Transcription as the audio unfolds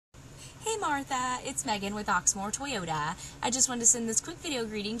Hey Martha, it's Megan with Oxmoor Toyota. I just wanted to send this quick video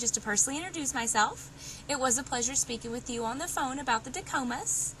greeting just to personally introduce myself. It was a pleasure speaking with you on the phone about the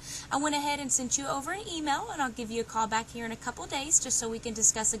Wecomes. I went ahead and sent you over an email, and I'll give you a call back here in a couple days just so we can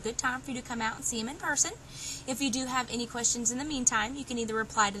discuss a good time for you to come out and see them in person. If you do have any questions in the meantime, you can either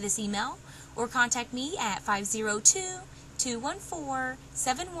reply to this email or contact me at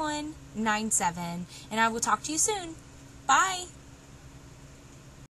 502-214-7197, and I will talk to you soon. Bye!